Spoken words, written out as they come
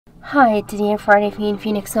Hi, today I'm Friday with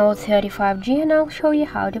Infinix Note 35G and I'll show you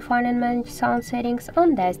how to find and manage sound settings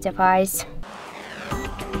on this device.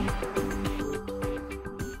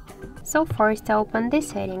 So first open the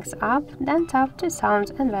settings app, then tap to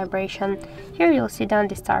sounds and vibration. Here you'll see down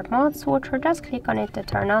the start mode switcher, just click on it to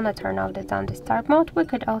turn on or turn off the down the start mode. We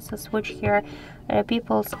could also switch here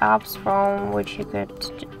people's apps from which you could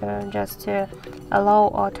just allow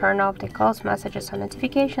or turn off the calls, messages or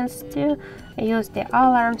notifications, to use the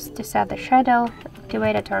alarms, to set the schedule,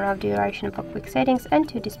 activate or turn off duration for quick settings, and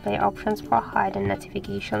to display options for hidden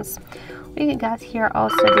notifications. We got here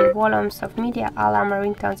also the volumes of media, alarm,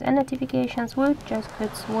 ringtones and notifications. We just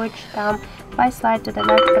could switch them by slide to the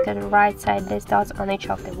left or to the right side, these dots on each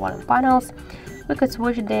of the volume panels. We could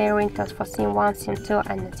switch the ringtones for scene 1, scene 2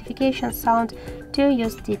 and notification sound, to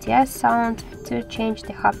use DTS sound, to change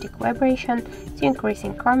the haptic vibration, to increase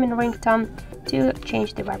incoming ringtone, to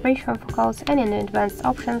change the vibration for calls, and in advanced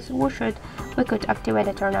options we could activate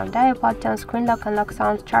the turn on dial buttons, screen lock and lock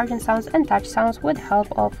sounds, charging sounds and touch sounds with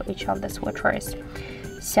help of each of the switchers.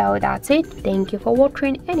 So that's it, thank you for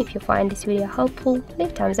watching, and if you find this video helpful,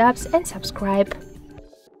 leave thumbs up and subscribe.